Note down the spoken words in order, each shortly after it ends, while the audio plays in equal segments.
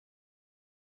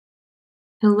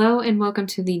Hello and welcome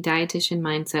to the Dietitian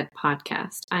Mindset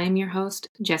Podcast. I am your host,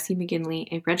 Jessie McGinley,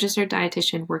 a registered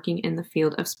dietitian working in the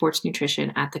field of sports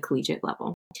nutrition at the collegiate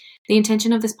level. The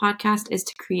intention of this podcast is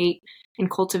to create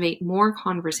and cultivate more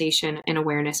conversation and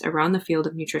awareness around the field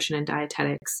of nutrition and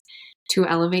dietetics to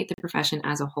elevate the profession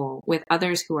as a whole with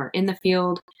others who are in the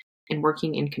field and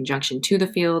working in conjunction to the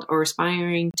field or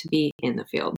aspiring to be in the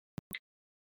field.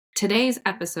 Today's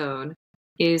episode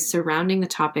is surrounding the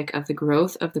topic of the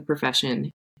growth of the profession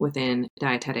within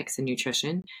dietetics and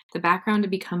nutrition, the background to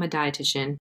become a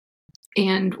dietitian,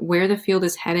 and where the field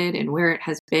is headed and where it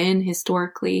has been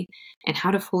historically, and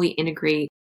how to fully integrate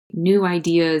new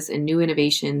ideas and new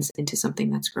innovations into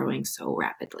something that's growing so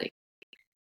rapidly.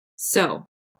 So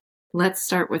let's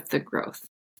start with the growth.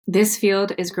 This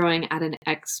field is growing at an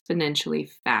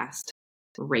exponentially fast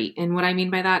rate. And what I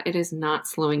mean by that, it is not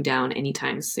slowing down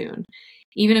anytime soon.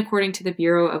 Even according to the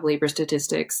Bureau of Labor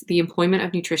Statistics, the employment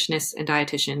of nutritionists and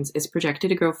dietitians is projected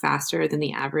to grow faster than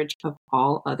the average of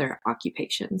all other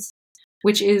occupations,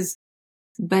 which is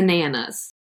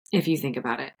bananas if you think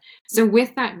about it. So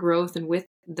with that growth and with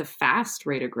the fast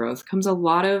rate of growth comes a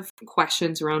lot of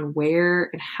questions around where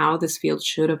and how this field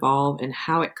should evolve and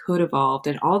how it could evolve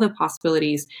and all the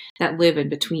possibilities that live in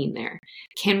between there.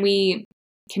 Can we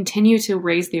continue to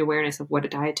raise the awareness of what a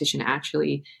dietitian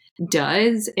actually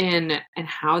does and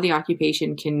how the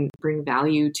occupation can bring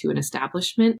value to an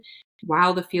establishment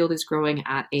while the field is growing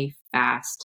at a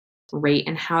fast rate?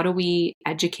 And how do we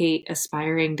educate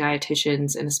aspiring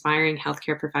dietitians and aspiring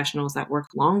healthcare professionals that work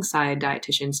alongside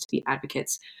dietitians to be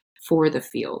advocates for the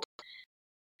field?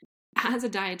 As a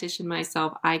dietitian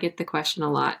myself, I get the question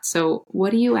a lot. So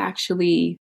what do you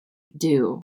actually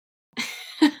do?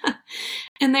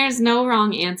 And there's no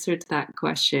wrong answer to that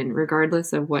question,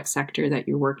 regardless of what sector that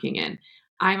you're working in.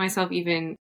 I myself,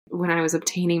 even when I was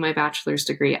obtaining my bachelor's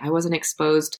degree, I wasn't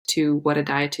exposed to what a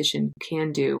dietitian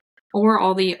can do or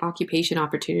all the occupation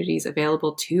opportunities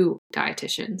available to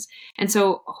dietitians. And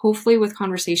so hopefully with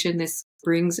conversation, this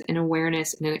brings an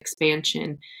awareness and an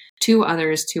expansion to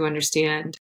others to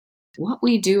understand what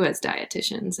we do as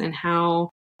dietitians and how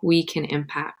we can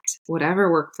impact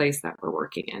whatever workplace that we're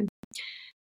working in.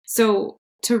 So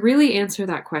to really answer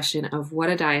that question of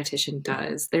what a dietitian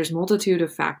does, there's multitude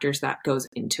of factors that goes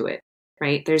into it,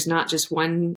 right? There's not just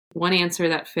one answer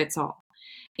that fits all.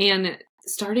 And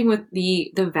starting with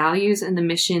the values and the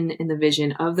mission and the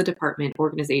vision of the department,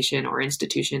 organization, or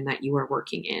institution that you are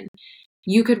working in.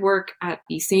 You could work at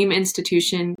the same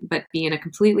institution, but be in a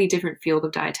completely different field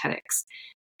of dietetics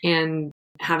and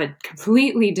have a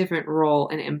completely different role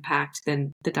and impact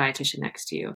than the dietitian next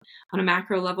to you. On a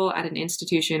macro level, at an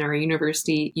institution or a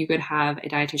university, you could have a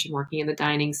dietitian working in the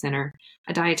dining center,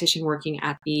 a dietitian working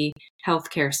at the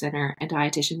healthcare center, a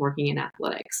dietitian working in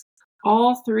athletics.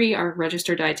 All three are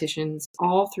registered dietitians.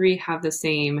 All three have the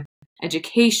same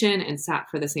education and sat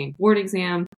for the same board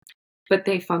exam, but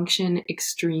they function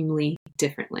extremely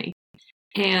differently.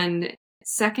 And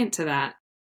second to that,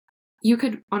 you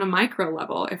could, on a micro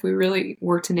level, if we really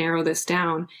were to narrow this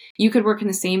down, you could work in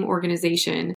the same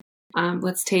organization.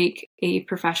 Let's take a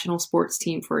professional sports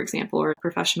team, for example, or a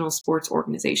professional sports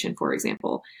organization, for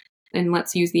example. And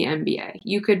let's use the NBA.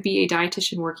 You could be a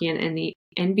dietitian working in the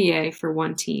NBA for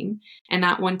one team, and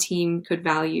that one team could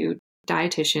value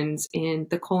dietitians in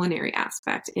the culinary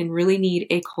aspect and really need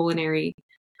a culinary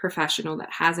professional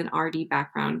that has an RD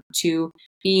background to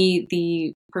be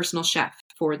the personal chef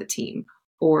for the team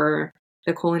or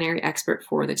the culinary expert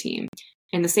for the team.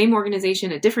 In the same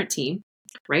organization, a different team,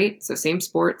 right? So same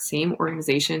sport, same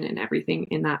organization, and everything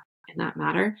in that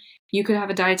matter. You could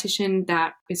have a dietitian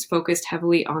that is focused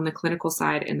heavily on the clinical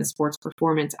side and the sports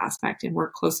performance aspect and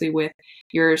work closely with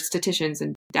your statisticians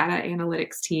and data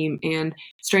analytics team and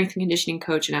strength and conditioning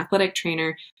coach and athletic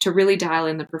trainer to really dial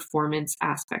in the performance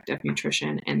aspect of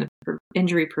nutrition and the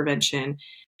injury prevention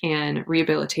and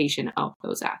rehabilitation of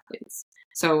those athletes.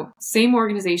 So same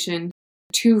organization,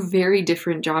 two very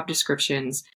different job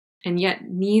descriptions, and yet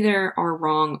neither are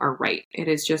wrong or right. It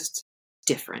is just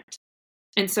different.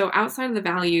 And so outside of the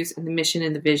values and the mission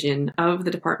and the vision of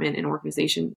the department and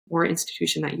organization or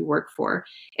institution that you work for,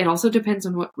 it also depends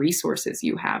on what resources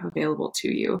you have available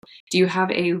to you. Do you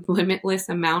have a limitless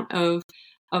amount of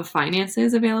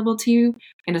finances available to you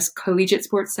in a collegiate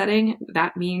sports setting?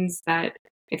 That means that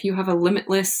if you have a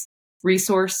limitless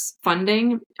resource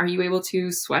funding, are you able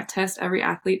to sweat test every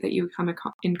athlete that you come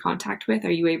in contact with?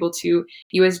 Are you able to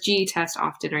USG test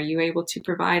often? Are you able to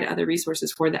provide other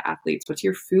resources for the athletes? What's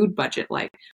your food budget like?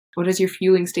 What does your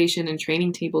fueling station and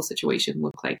training table situation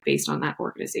look like based on that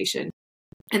organization?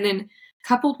 And then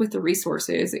coupled with the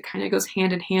resources, it kind of goes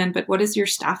hand in hand, but what is your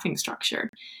staffing structure?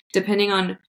 Depending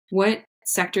on what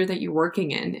sector that you're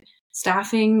working in,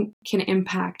 staffing can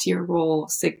impact your role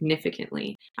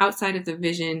significantly outside of the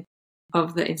vision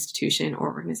of the institution or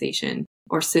organization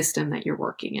or system that you're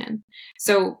working in.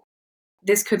 So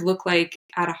this could look like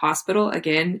at a hospital.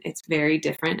 Again, it's very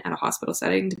different at a hospital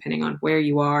setting, depending on where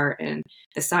you are and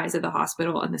the size of the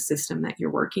hospital and the system that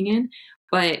you're working in.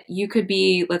 But you could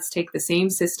be, let's take the same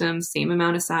system, same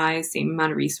amount of size, same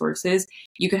amount of resources.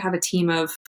 You could have a team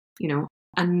of,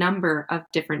 a number of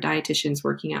different dietitians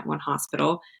working at one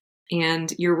hospital.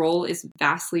 And your role is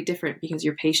vastly different because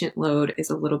your patient load is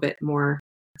a little bit more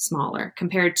smaller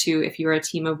compared to if you're a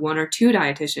team of 1 or 2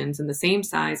 dietitians in the same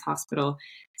size hospital,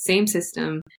 same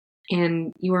system,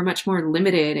 and you are much more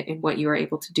limited in what you are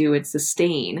able to do and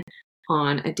sustain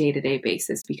on a day-to-day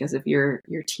basis because of your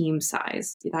team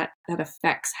size. That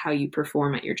affects how you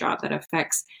perform at your job. That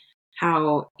affects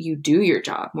how you do your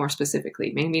job more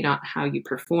specifically, maybe not how you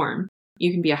perform.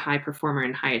 You can be a high performer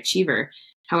and high achiever.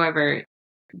 However,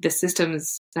 the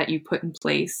systems that you put in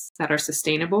place that are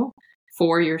sustainable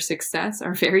for your success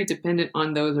are very dependent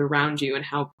on those around you and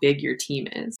how big your team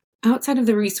is. Outside of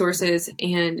the resources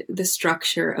and the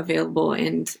structure available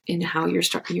and in how your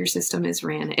system is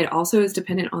ran, it also is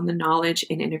dependent on the knowledge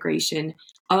and integration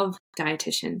of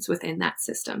dietitians within that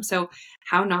system. So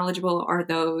how knowledgeable are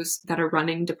those that are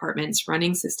running departments,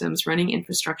 running systems, running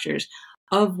infrastructures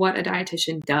of what a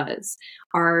dietitian does?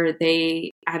 Are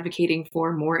they advocating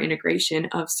for more integration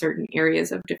of certain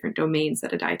areas of different domains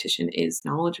that a dietitian is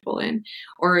knowledgeable in?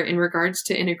 Or in regards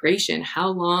to integration, how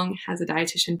long has a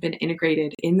dietitian been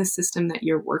integrated in the system that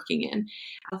you're working in?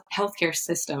 Healthcare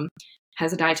system.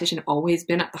 Has a dietitian always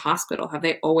been at the hospital? Have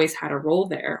they always had a role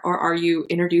there? Or are you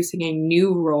introducing a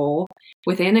new role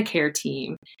within a care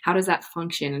team? How does that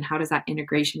function and how does that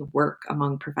integration work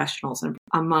among professionals and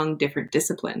among different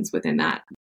disciplines within that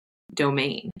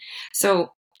domain?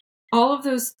 So all of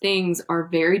those things are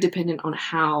very dependent on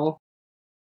how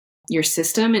your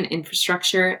system and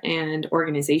infrastructure and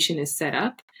organization is set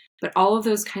up. But all of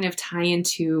those kind of tie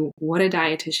into what a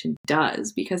dietitian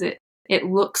does because it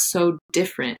looks so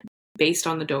different based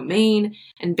on the domain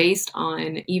and based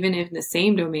on even in the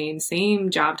same domain,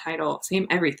 same job title, same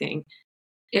everything,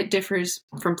 it differs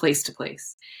from place to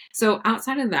place. So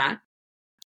outside of that,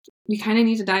 you kind of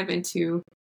need to dive into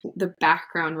the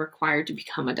background required to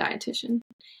become a dietitian.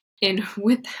 And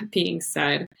with that being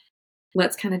said,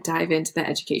 let's kind of dive into the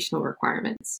educational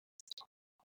requirements.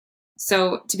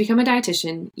 So to become a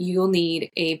dietitian, you'll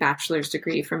need a bachelor's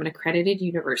degree from an accredited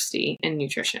university in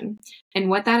nutrition. And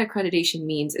what that accreditation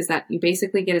means is that you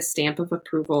basically get a stamp of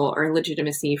approval or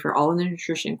legitimacy for all of the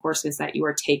nutrition courses that you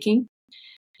are taking.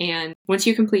 And once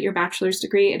you complete your bachelor's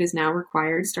degree, it is now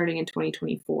required starting in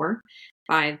 2024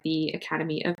 by the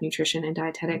Academy of Nutrition and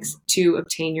Dietetics to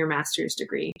obtain your master's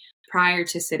degree prior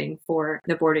to sitting for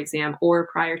the board exam or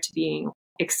prior to being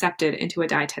accepted into a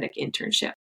dietetic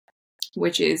internship,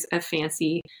 which is a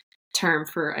fancy term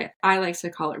for, I like to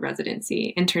call it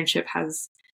residency. Internship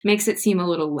makes it seem a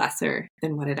little lesser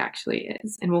than what it actually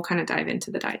is. And we'll kind of dive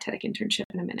into the dietetic internship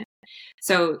in a minute.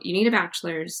 So you need a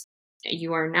bachelor's,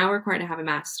 you are now required to have a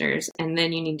master's, and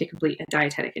then you need to complete a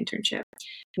dietetic internship.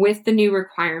 With the new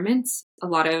requirements, a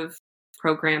lot of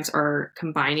programs are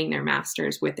combining their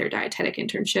master's with their dietetic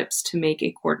internships to make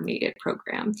a coordinated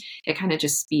program. It kind of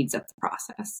just speeds up the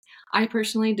process. I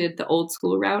personally did the old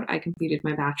school route. I completed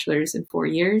my bachelor's in 4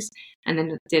 years and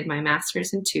then did my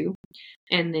master's in 2.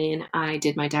 And then I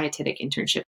did my dietetic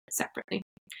internship separately.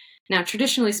 Now,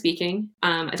 traditionally speaking,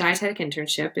 a dietetic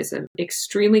internship is an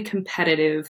extremely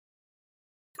competitive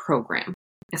program,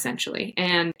 essentially.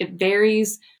 And it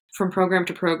varies from program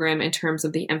to program in terms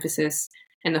of the emphasis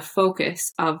and the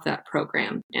focus of that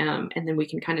program. And then we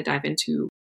can kind of dive into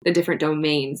the different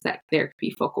domains that there could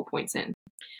be focal points in.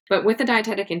 But with the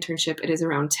dietetic internship, it is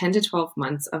around 10 to 12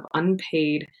 months of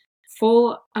unpaid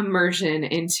full immersion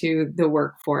into the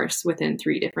workforce within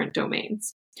 3 different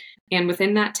domains. And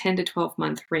within that 10 to 12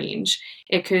 month range,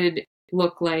 it could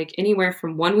look like anywhere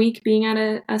from 1 week being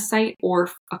at a site or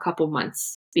a couple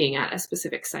months being at a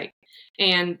specific site.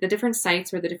 And the different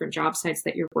sites or the different job sites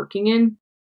that you're working in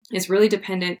is really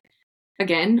dependent,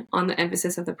 again, on the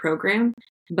emphasis of the program,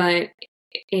 but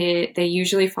they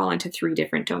usually fall into 3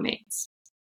 different domains: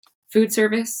 food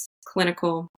service,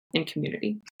 clinical, and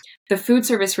community. The food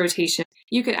service rotation,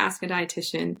 you could ask a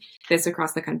dietitian this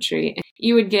across the country, and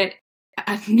you would get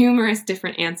numerous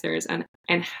different answers on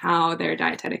and how their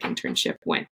dietetic internship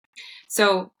went.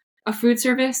 So a food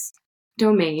service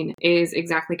domain is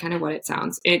exactly kind of what it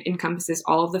sounds. It encompasses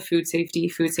all of the food safety,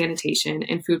 food sanitation,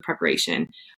 and food preparation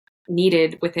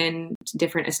needed within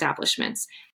different establishments.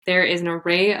 There is an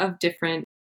array of different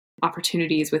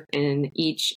opportunities within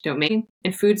each domain.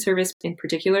 And food service in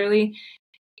particularly,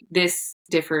 this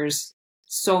differs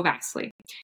so vastly.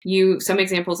 Some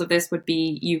examples of this would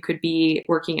be you could be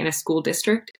working in a school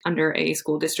district under a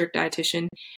school district dietitian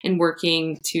and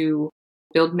working to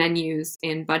build menus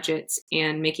and budgets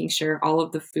and making sure all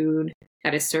of the food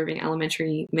that is serving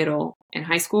elementary, middle, and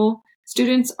high school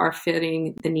students are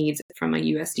fitting the needs from a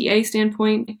USDA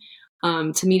standpoint,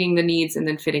 to meeting the needs and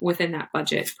then fitting within that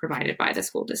budget provided by the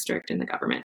school district and the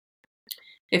government,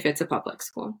 if it's a public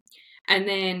school. And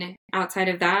then outside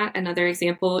of that, another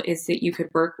example is that you could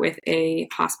work with a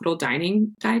hospital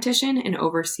dining dietitian and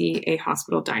oversee a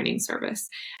hospital dining service.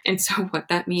 And so what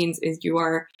that means is you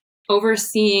are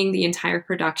overseeing the entire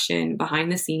production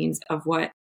behind the scenes of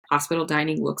what hospital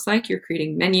dining looks like. You're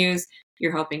creating menus,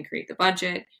 you're helping create the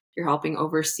budget, you're helping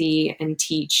oversee and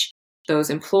teach those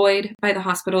employed by the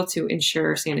hospital to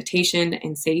ensure sanitation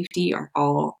and safety are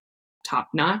all top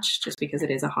notch. Just because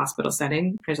it is a hospital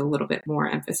setting, there's a little bit more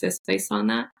emphasis placed on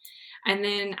that. And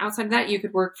then outside of that, you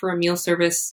could work for a meal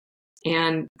service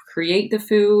and create the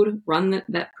food, run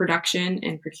that production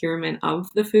and procurement of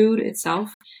the food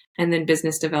itself, and then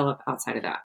business develop outside of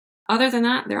that. Other than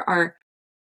that, there are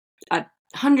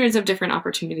hundreds of different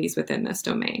opportunities within this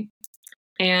domain.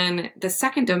 And the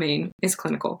second domain is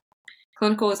clinical.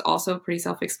 Clinical is also pretty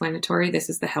self-explanatory. This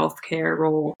is the healthcare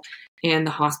role and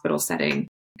the hospital setting,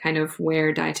 kind of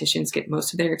where dietitians get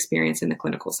most of their experience in the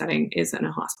clinical setting is in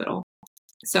a hospital.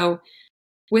 So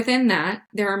within that,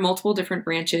 there are multiple different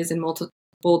branches and multiple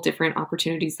different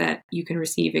opportunities that you can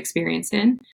receive experience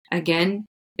in. Again,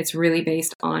 it's really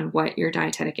based on what your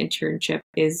dietetic internship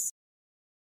is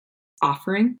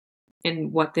offering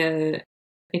and what the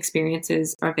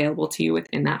experiences available to you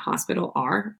within that hospital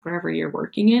are, wherever you're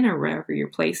working in or wherever you're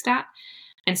placed at.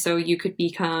 And so you could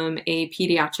become a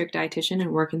pediatric dietitian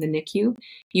and work in the NICU.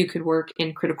 You could work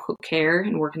in critical care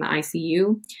and work in the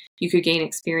ICU. You could gain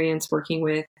experience working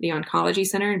with the oncology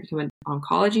center and become an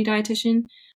oncology dietitian,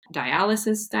 a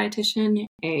dialysis dietitian,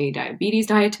 a diabetes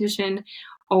dietitian,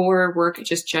 or work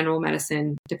just general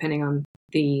medicine, depending on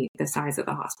the size of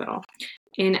the hospital.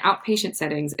 In outpatient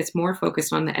settings, it's more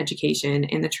focused on the education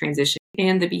and the transition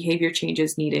and the behavior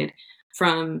changes needed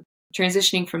from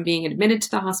transitioning from being admitted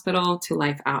to the hospital to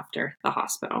life after the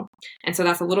hospital. And so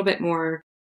that's a little bit more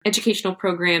educational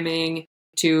programming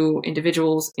to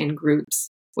individuals and groups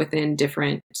within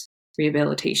different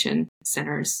rehabilitation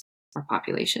centers or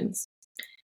populations.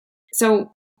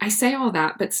 So I say all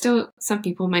that, but still some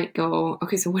people might go,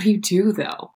 okay, so what do you do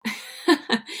though?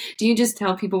 Do you just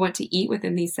tell people what to eat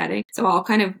within these settings? So I'll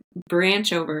kind of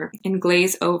branch over and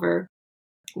glaze over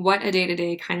what a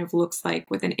day-to-day kind of looks like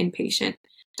with an inpatient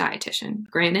dietitian.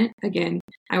 Granted, again,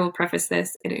 I will preface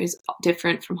this, it is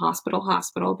different from hospital to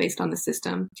hospital based on the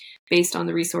system, based on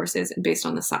the resources, and based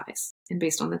on the size, and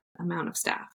based on the amount of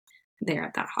staff there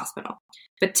at that hospital.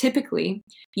 But typically,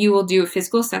 you will do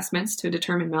physical assessments to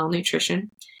determine malnutrition.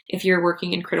 If you're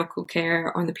working in critical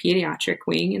care on the pediatric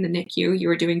wing in the NICU, you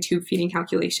are doing tube feeding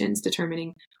calculations,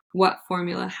 determining what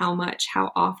formula, how much,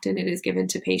 how often it is given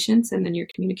to patients, and then you're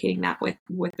communicating that with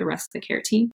the rest of the care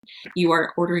team. You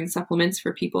are ordering supplements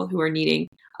for people who are needing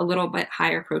a little bit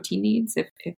higher protein needs if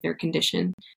their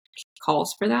condition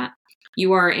calls for that.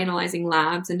 You are analyzing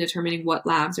labs and determining what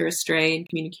labs are astray and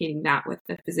communicating that with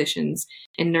the physicians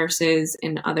and nurses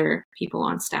and other people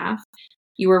on staff.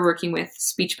 You are working with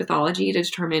speech pathology to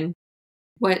determine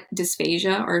what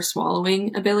dysphagia or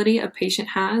swallowing ability a patient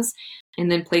has,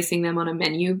 and then placing them on a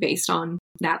menu based on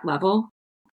that level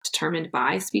determined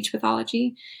by speech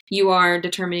pathology. You are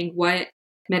determining what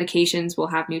medications will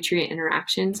have nutrient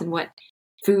interactions and what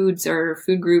foods or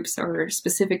food groups or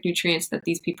specific nutrients that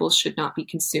these people should not be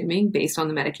consuming based on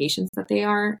the medications that they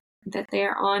are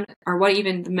on, or what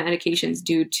even the medications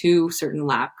do to certain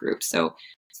lab groups. So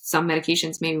some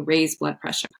medications may raise blood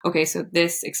pressure. Okay, so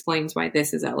this explains why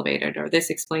this is elevated, or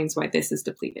this explains why this is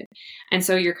depleted. And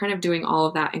so you're kind of doing all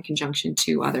of that in conjunction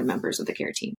to other members of the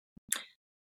care team.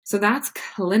 So that's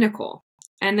clinical.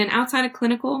 And then outside of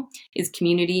clinical is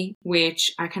community,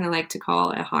 which I kind of like to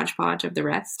call a hodgepodge of the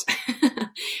rest.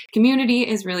 Community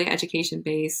is really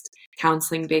education-based,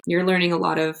 counseling-based. You're learning a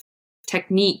lot of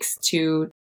techniques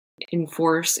to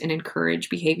enforce and encourage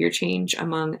behavior change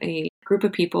among a group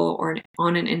of people or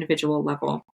on an individual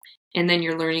level. And then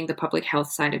you're learning the public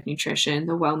health side of nutrition,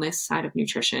 the wellness side of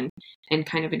nutrition, and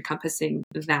kind of encompassing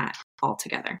that all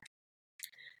together.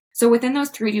 So within those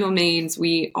three domains,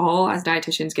 we all as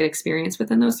dietitians get experience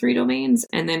within those three domains.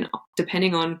 And then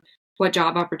depending on what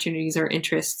job opportunities or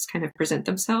interests kind of present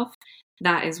themselves,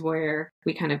 that is where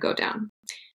we kind of go down.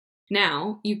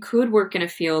 Now, you could work in a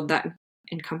field that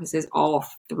encompasses all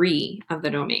three of the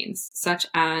domains, such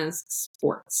as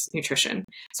sports nutrition.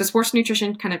 So sports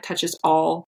nutrition kind of touches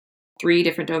all three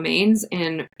different domains,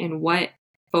 and what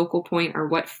focal point or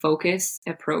what focus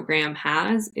a program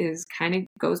has is kind of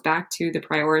goes back to the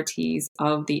priorities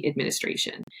of the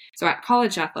administration. So at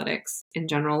college athletics in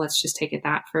general, let's just take it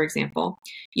that, for example,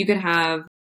 you could have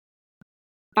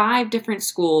 5 different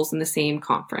schools in the same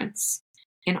conference,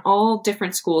 and all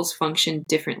different schools function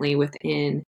differently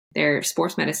within their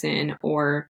sports medicine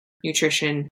or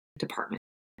nutrition department,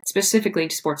 specifically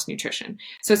sports nutrition.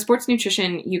 So sports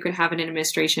nutrition, you could have an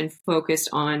administration focused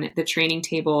on the training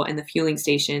table and the fueling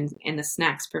stations and the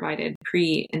snacks provided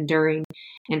pre and during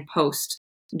and post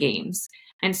games.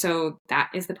 And so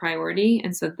that is the priority.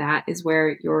 And so that is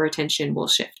where your attention will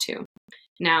shift to.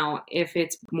 Now, if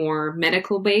it's more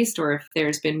medical based, or if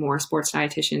there's been more sports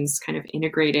dietitians kind of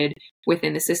integrated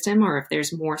within the system, or if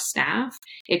there's more staff,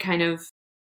 it kind of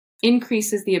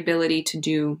increases the ability to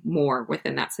do more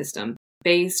within that system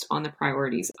based on the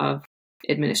priorities of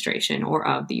administration or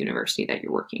of the university that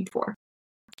you're working for.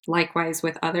 Likewise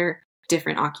with other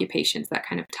different occupations, that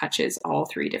kind of touches all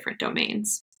three different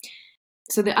domains.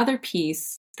 So the other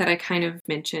piece that I kind of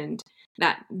mentioned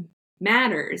that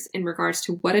matters in regards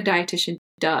to what a dietitian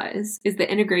does is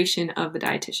the integration of the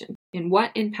dietitian. And what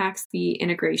impacts the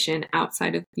integration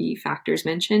outside of the factors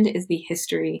mentioned is the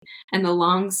history and the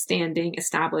long-standing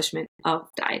establishment of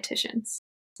dietitians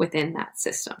within that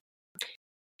system.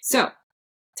 So,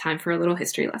 time for a little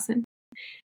history lesson.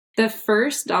 The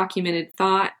first documented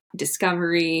thought,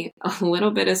 discovery, a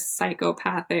little bit of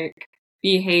psychopathic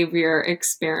behavior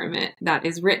experiment that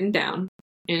is written down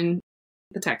in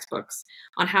the textbooks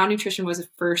on how nutrition was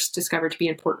first discovered to be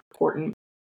important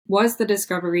was the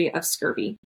discovery of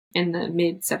scurvy in the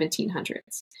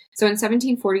mid-1700s. So in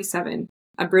 1747,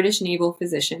 a British naval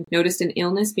physician noticed an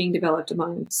illness being developed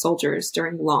among soldiers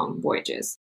during long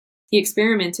voyages. He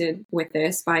experimented with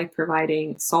this by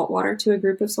providing salt water to a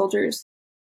group of soldiers,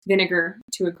 vinegar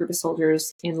to a group of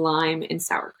soldiers, and lime and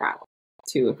sauerkraut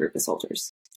to a group of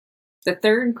soldiers. The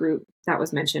third group that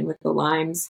was mentioned with the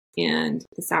limes and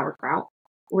the sauerkraut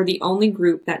were the only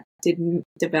group that didn't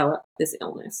develop this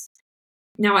illness.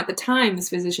 Now, at the time, this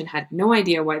physician had no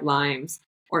idea why limes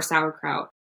or sauerkraut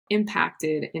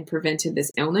impacted and prevented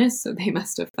this illness, so they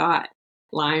must have thought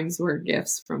limes were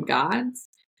gifts from gods.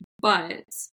 But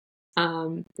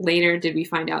later did we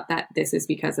find out that this is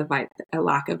because of a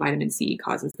lack of vitamin C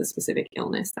causes the specific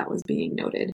illness that was being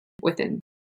noted within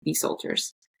the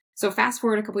soldiers. So fast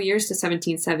forward a couple years to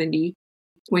 1770,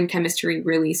 when chemistry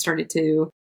really started to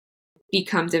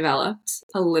become developed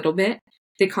a little bit,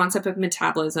 the concept of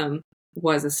metabolism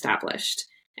was established.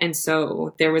 And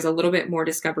so there was a little bit more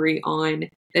discovery on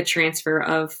the transfer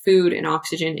of food and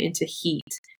oxygen into heat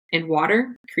and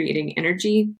water, creating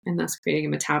energy and thus creating a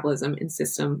metabolism and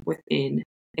system within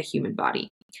a human body.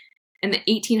 In the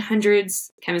 1800s,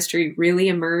 chemistry really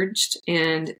emerged,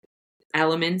 and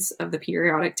elements of the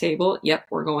periodic table, yep,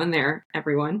 we're going there,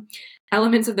 everyone.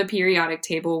 Elements of the periodic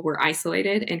table were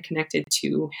isolated and connected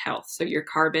to health. So your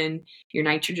carbon, your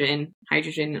nitrogen,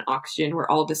 hydrogen, and oxygen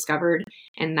were all discovered,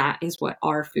 and that is what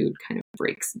our food kind of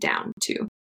breaks down to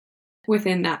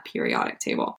within that periodic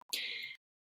table.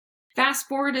 Fast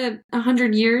forward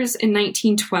 100 years, in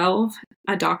 1912,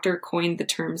 a doctor coined the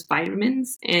terms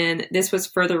vitamins, and this was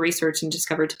further researched and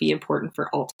discovered to be important for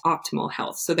optimal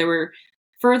health. So there were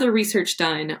further research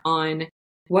done on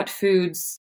what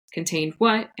foods contained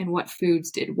what and what foods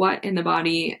did what in the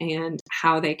body and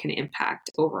how they can impact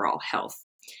overall health.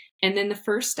 And then the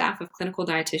first staff of clinical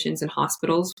dietitians in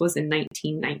hospitals was in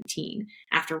 1919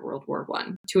 after World War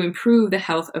I to improve the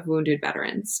health of wounded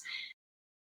veterans.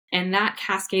 And that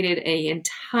cascaded an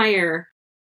entire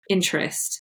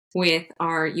interest with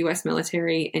our U.S.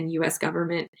 military and U.S.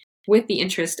 government with the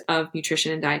interest of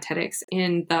nutrition and dietetics,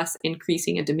 and thus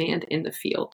increasing a demand in the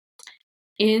field.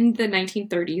 In the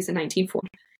 1930s and 1940s,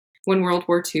 when World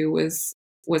War II was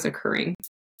occurring,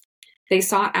 they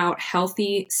sought out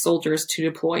healthy soldiers to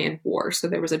deploy in war. So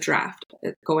there was a draft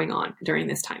going on during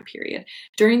this time period.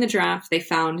 During the draft, they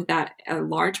found that a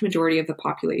large majority of the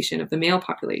population, of the male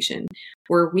population,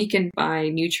 were weakened by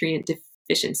nutrient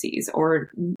deficiencies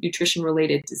or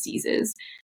nutrition-related diseases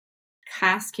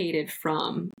cascaded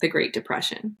from the Great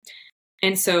Depression.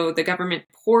 And so the government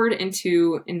poured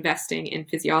into investing in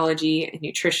physiology and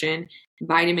nutrition.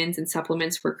 Vitamins and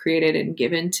supplements were created and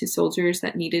given to soldiers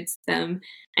that needed them.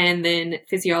 And then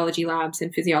physiology labs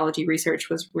and physiology research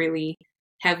was really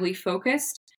heavily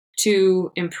focused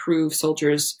to improve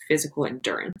soldiers' physical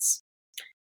endurance.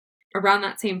 Around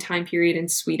that same time period in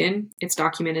Sweden, it's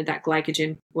documented that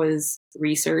glycogen was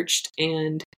researched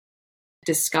and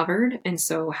discovered, and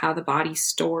so how the body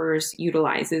stores,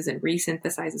 utilizes, and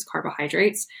resynthesizes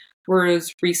carbohydrates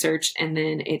was researched, and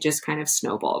then it just kind of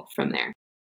snowballed from there.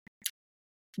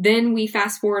 Then we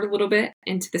fast forward a little bit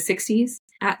into the 60s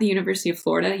at the University of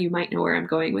Florida. You might know where I'm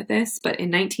going with this, but in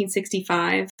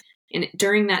 1965, and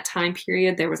during that time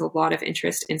period, there was a lot of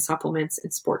interest in supplements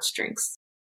and sports drinks.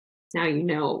 Now you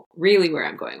know really where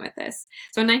I'm going with this.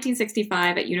 So in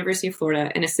 1965 at University of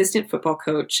Florida, an assistant football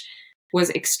coach was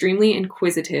extremely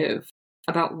inquisitive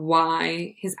about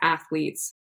why his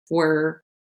athletes were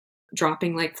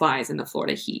dropping like flies in the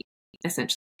Florida heat,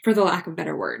 essentially, for the lack of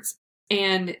better words.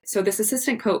 And so this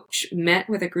assistant coach met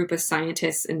with a group of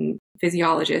scientists and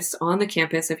physiologists on the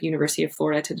campus of University of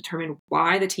Florida to determine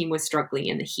why the team was struggling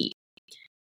in the heat.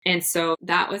 And so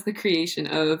that was the creation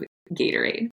of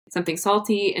Gatorade, something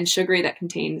salty and sugary that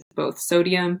contains both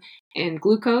sodium and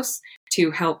glucose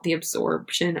to help the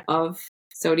absorption of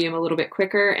sodium a little bit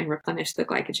quicker and replenish the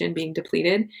glycogen being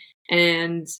depleted.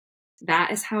 And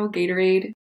that is how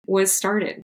Gatorade was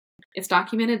started. It's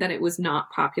documented that it was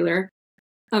not popular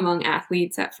among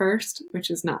athletes at first, which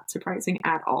is not surprising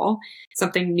at all.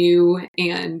 Something new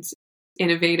and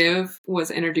innovative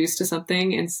was introduced to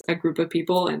something and a group of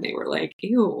people, and they were like,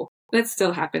 ew, that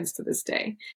still happens to this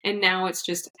day. And now it's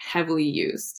just heavily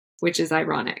used, which is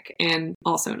ironic and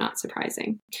also not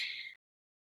surprising.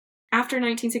 After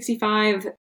 1965,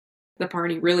 the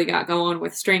party really got going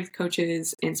with strength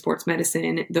coaches and sports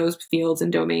medicine. Those fields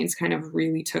and domains kind of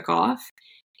really took off.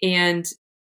 And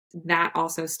that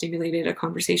also stimulated a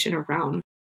conversation around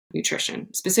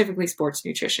nutrition, specifically sports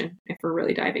nutrition, if we're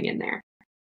really diving in there.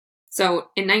 So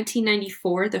in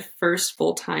 1994, the first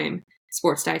full-time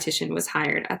sports dietitian was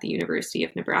hired at the University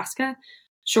of Nebraska,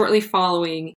 shortly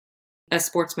following a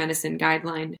sports medicine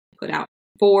guideline put out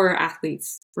for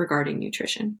athletes regarding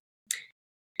nutrition.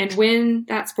 And when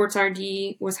that sports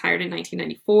RD was hired in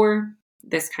 1994,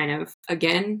 this kind of,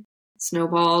 again,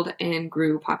 snowballed and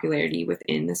grew popularity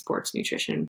within the sports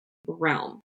nutrition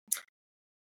realm.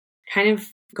 Kind of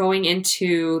going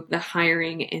into the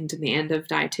hiring and demand of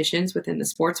dietitians within the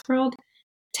sports world,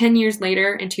 10 years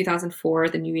later, in 2004,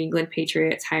 the New England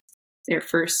Patriots hired their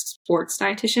first sports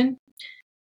dietitian.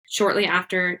 Shortly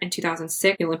after, in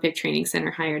 2006, the Olympic Training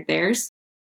Center hired theirs.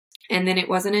 And then it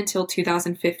wasn't until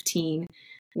 2015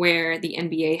 where the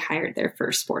NBA hired their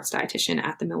first sports dietitian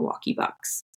at the Milwaukee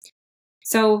Bucks.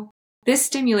 So this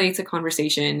stimulates a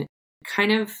conversation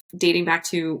kind of dating back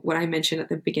to what I mentioned at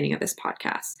the beginning of this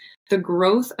podcast. The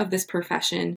growth of this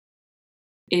profession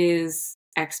is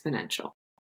exponential.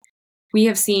 We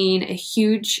have seen a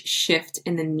huge shift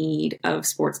in the need of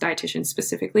sports dietitians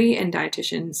specifically and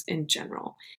dietitians in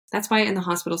general. That's why in the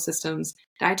hospital systems,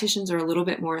 dietitians are a little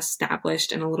bit more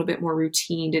established and a little bit more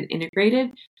routine and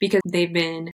integrated because they've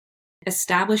been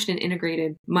established and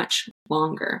integrated much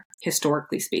longer,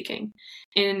 historically speaking.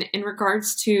 And in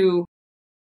regards to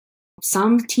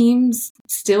some teams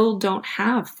still don't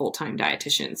have full-time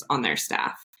dietitians on their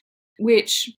staff,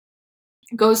 which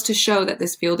goes to show that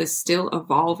this field is still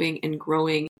evolving and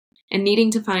growing and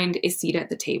needing to find a seat at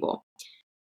the table.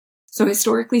 So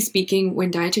historically speaking,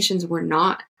 when dietitians were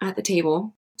not at the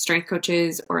table, strength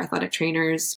coaches or athletic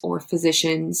trainers or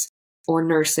physicians or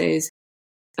nurses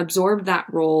absorbed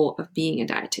that role of being a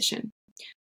dietitian.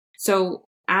 So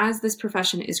as this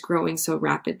profession is growing so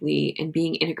rapidly and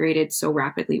being integrated so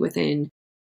rapidly within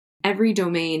every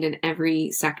domain and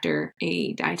every sector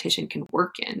a dietitian can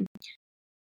work in,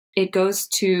 it goes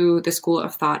to the school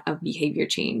of thought of behavior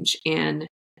change and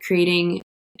creating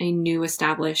a new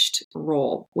established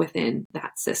role within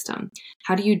that system.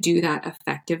 How do you do that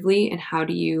effectively, and how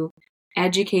do you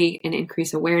educate and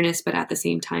increase awareness, but at the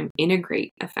same time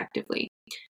integrate effectively?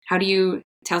 How do you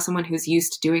tell someone who's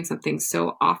used to doing something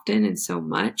so often and so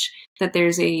much that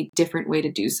there's a different way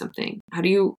to do something? How do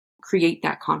you create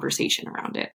that conversation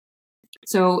around it?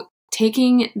 So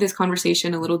taking this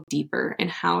conversation a little deeper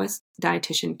and how a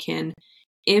dietitian can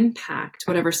impact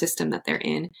whatever system that they're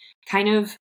in kind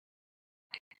of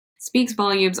speaks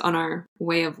volumes on our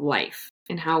way of life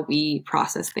and how we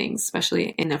process things,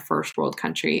 especially in a first world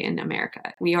country in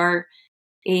America. We are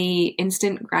a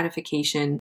instant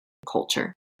gratification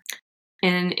culture.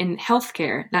 And in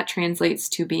healthcare, that translates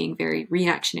to being very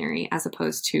reactionary as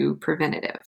opposed to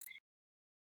preventative.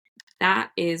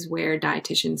 That is where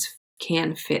dietitians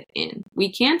can fit in.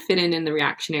 We can fit in the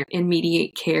reactionary and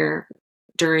mediate care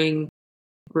during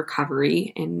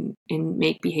recovery and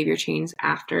make behavior change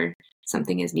after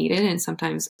something is needed. And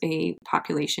sometimes a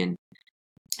population,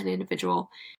 an individual,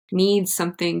 needs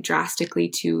something drastically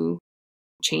to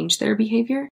change their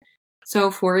behavior.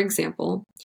 So for example,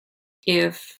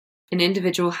 if an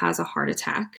individual has a heart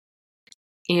attack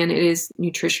and it is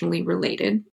nutritionally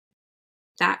related,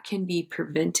 that can be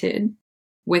prevented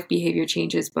with behavior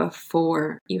changes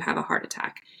before you have a heart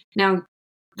attack. Now,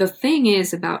 the thing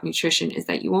is about nutrition is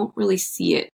that you won't really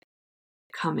see it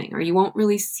coming, or you won't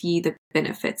really see the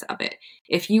benefits of it.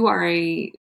 If you are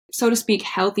a, so to speak,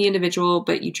 healthy individual,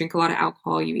 but you drink a lot of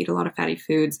alcohol, you eat a lot of fatty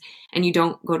foods, and you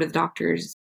don't go to the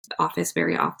doctor's office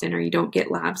very often, or you don't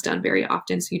get labs done very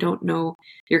often, so you don't know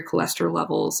your cholesterol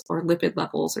levels or lipid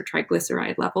levels or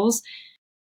triglyceride levels,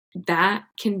 that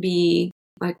can be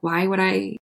like, why would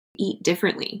I eat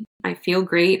differently? I feel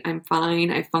great. I'm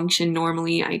fine. I function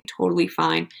normally. I'm totally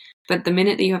fine. But the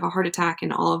minute that you have a heart attack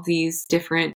and all of these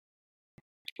different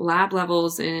lab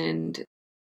levels and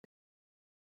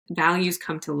values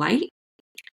come to light,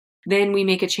 then we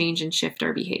make a change and shift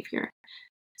our behavior.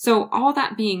 So all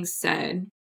that being said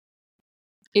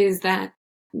is that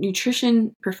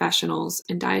nutrition professionals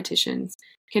and dietitians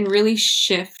can really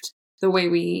shift the way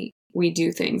we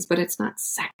do things, but it's not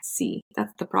sexy.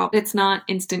 That's the problem. It's not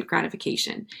instant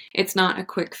gratification. It's not a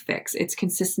quick fix. It's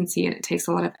consistency, and it takes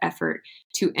a lot of effort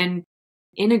to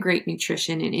integrate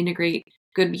nutrition and integrate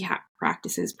good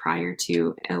practices prior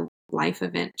to a life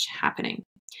event happening.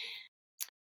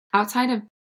 Outside of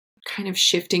kind of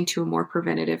shifting to a more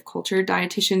preventative culture,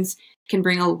 dietitians can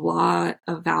bring a lot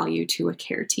of value to a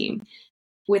care team.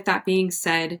 With that being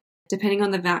said, depending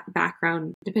on the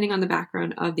background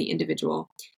of the individual,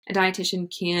 a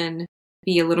dietitian can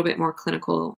be a little bit more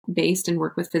clinical based and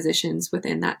work with physicians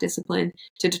within that discipline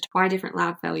to determine why different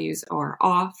lab values are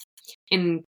off,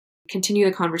 and continue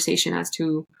the conversation as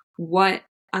to what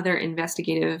other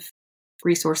investigative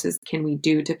resources can we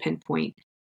do to pinpoint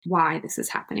why this is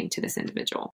happening to this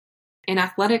individual. In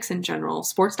athletics in general,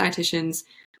 sports dietitians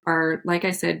are, like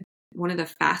I said, one of the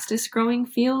fastest growing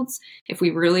fields. If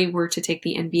we really were to take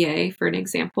the NBA for an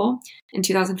example, in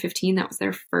 2015, that was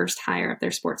their first hire of their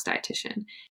sports dietitian.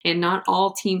 And not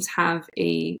all teams have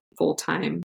a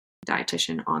full-time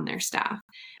dietitian on their staff.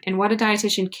 And what a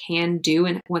dietitian can do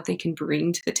and what they can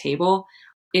bring to the table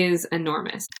is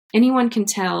enormous. Anyone can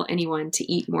tell anyone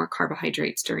to eat more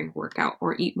carbohydrates during workout,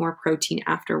 or eat more protein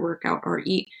after workout, or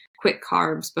eat quick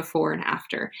carbs before and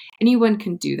after. Anyone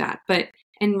can do that. But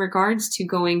in regards to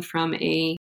going from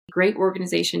a great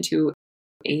organization to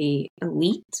a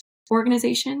elite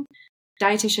organization,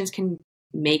 dietitians can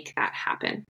make that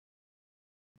happen.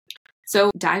 So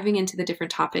diving into the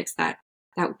different topics that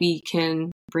we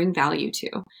can bring value to.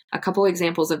 A couple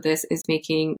examples of this is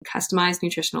making customized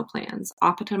nutritional plans,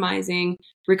 optimizing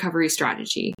recovery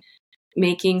strategy,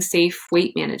 making safe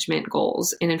weight management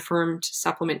goals and informed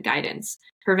supplement guidance,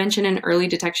 prevention and early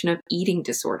detection of eating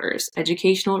disorders,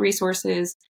 educational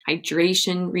resources,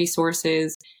 hydration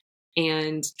resources,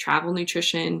 and travel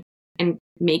nutrition, and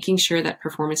making sure that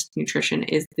performance nutrition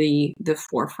is the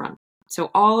forefront. So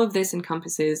all of this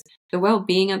encompasses the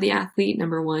well-being of the athlete,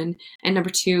 number one, and number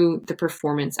two, the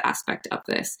performance aspect of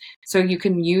this. So you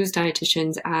can use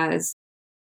dietitians as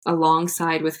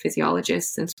alongside with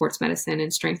physiologists and sports medicine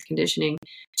and strength conditioning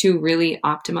to really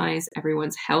optimize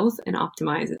everyone's health and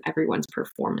optimize everyone's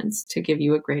performance to give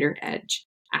you a greater edge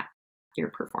at your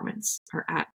performance or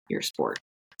at your sport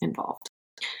involved.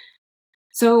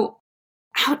 So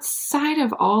outside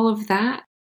of all of that,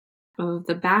 of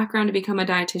the background to become a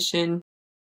dietitian,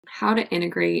 how to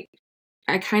integrate,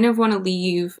 I kind of want to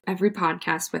leave every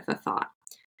podcast with a thought.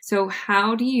 So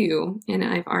how do you, and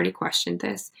I've already questioned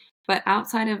this, but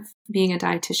outside of being a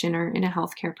dietitian or in a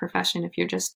healthcare profession, if you're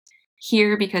just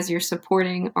here because you're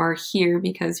supporting or here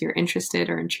because you're interested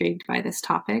or intrigued by this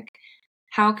topic,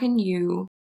 how can you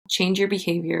change your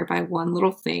behavior by one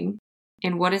little thing?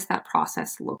 And what does that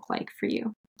process look like for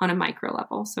you on a micro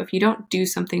level? So if you don't do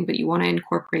something, but you want to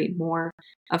incorporate more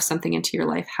of something into your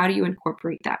life, how do you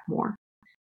incorporate that more?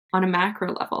 On a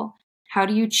macro level, how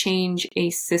do you change a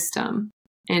system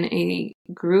and a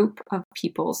group of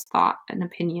people's thought and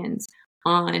opinions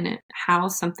on how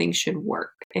something should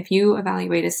work? If you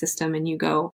evaluate a system and you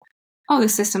go, oh, the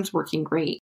system's working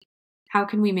great, how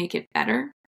can we make it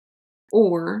better?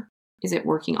 Or is it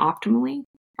working optimally?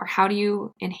 Or how do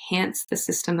you enhance the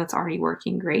system that's already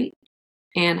working great?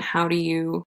 And how do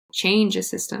you change a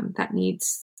system that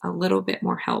needs a little bit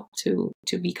more help to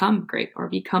become great or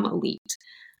become elite?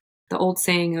 The old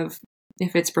saying of,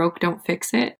 if it's broke, don't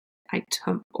fix it. I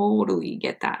totally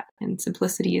get that. And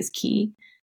simplicity is key.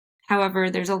 However,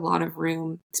 there's a lot of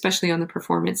room, especially on the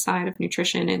performance side of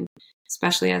nutrition, and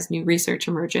especially as new research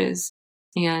emerges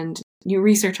and new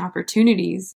research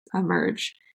opportunities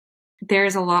emerge,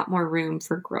 there's a lot more room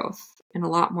for growth and a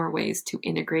lot more ways to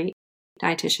integrate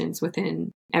dietitians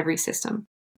within every system.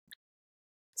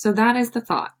 So that is the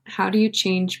thought. How do you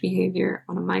change behavior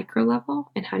on a micro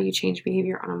level, and how do you change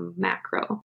behavior on a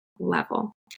macro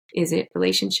level? Is it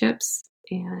relationships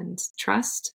and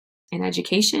trust and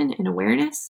education and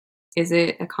awareness? Is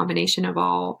it a combination of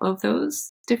all of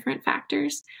those different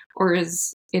factors? Or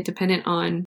is it dependent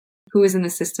on who is in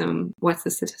the system, what's the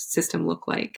system look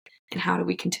like, and how do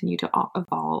we continue to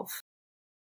evolve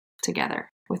together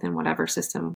within whatever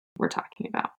system we're talking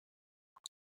about?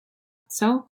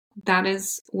 So that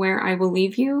is where I will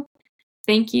leave you.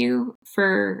 Thank you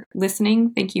for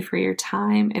listening. Thank you for your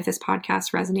time. If this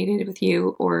podcast resonated with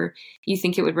you, or you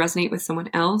think it would resonate with someone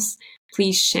else,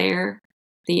 please share.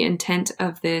 The intent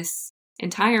of this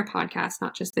entire podcast,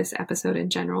 not just this episode in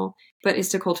general, but is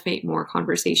to cultivate more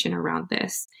conversation around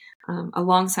this,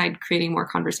 alongside creating more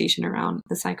conversation around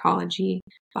the psychology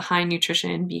behind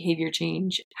nutrition, behavior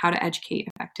change, how to educate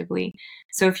effectively.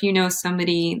 So if you know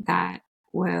somebody that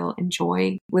will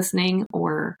enjoy listening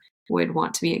or would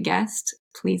want to be a guest,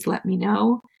 please let me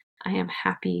know. I am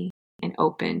happy and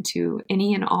open to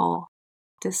any and all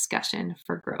discussion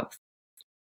for growth.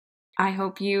 I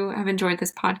hope you have enjoyed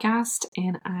this podcast,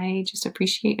 and I just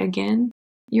appreciate again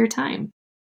your time.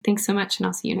 Thanks so much, and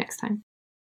I'll see you next time.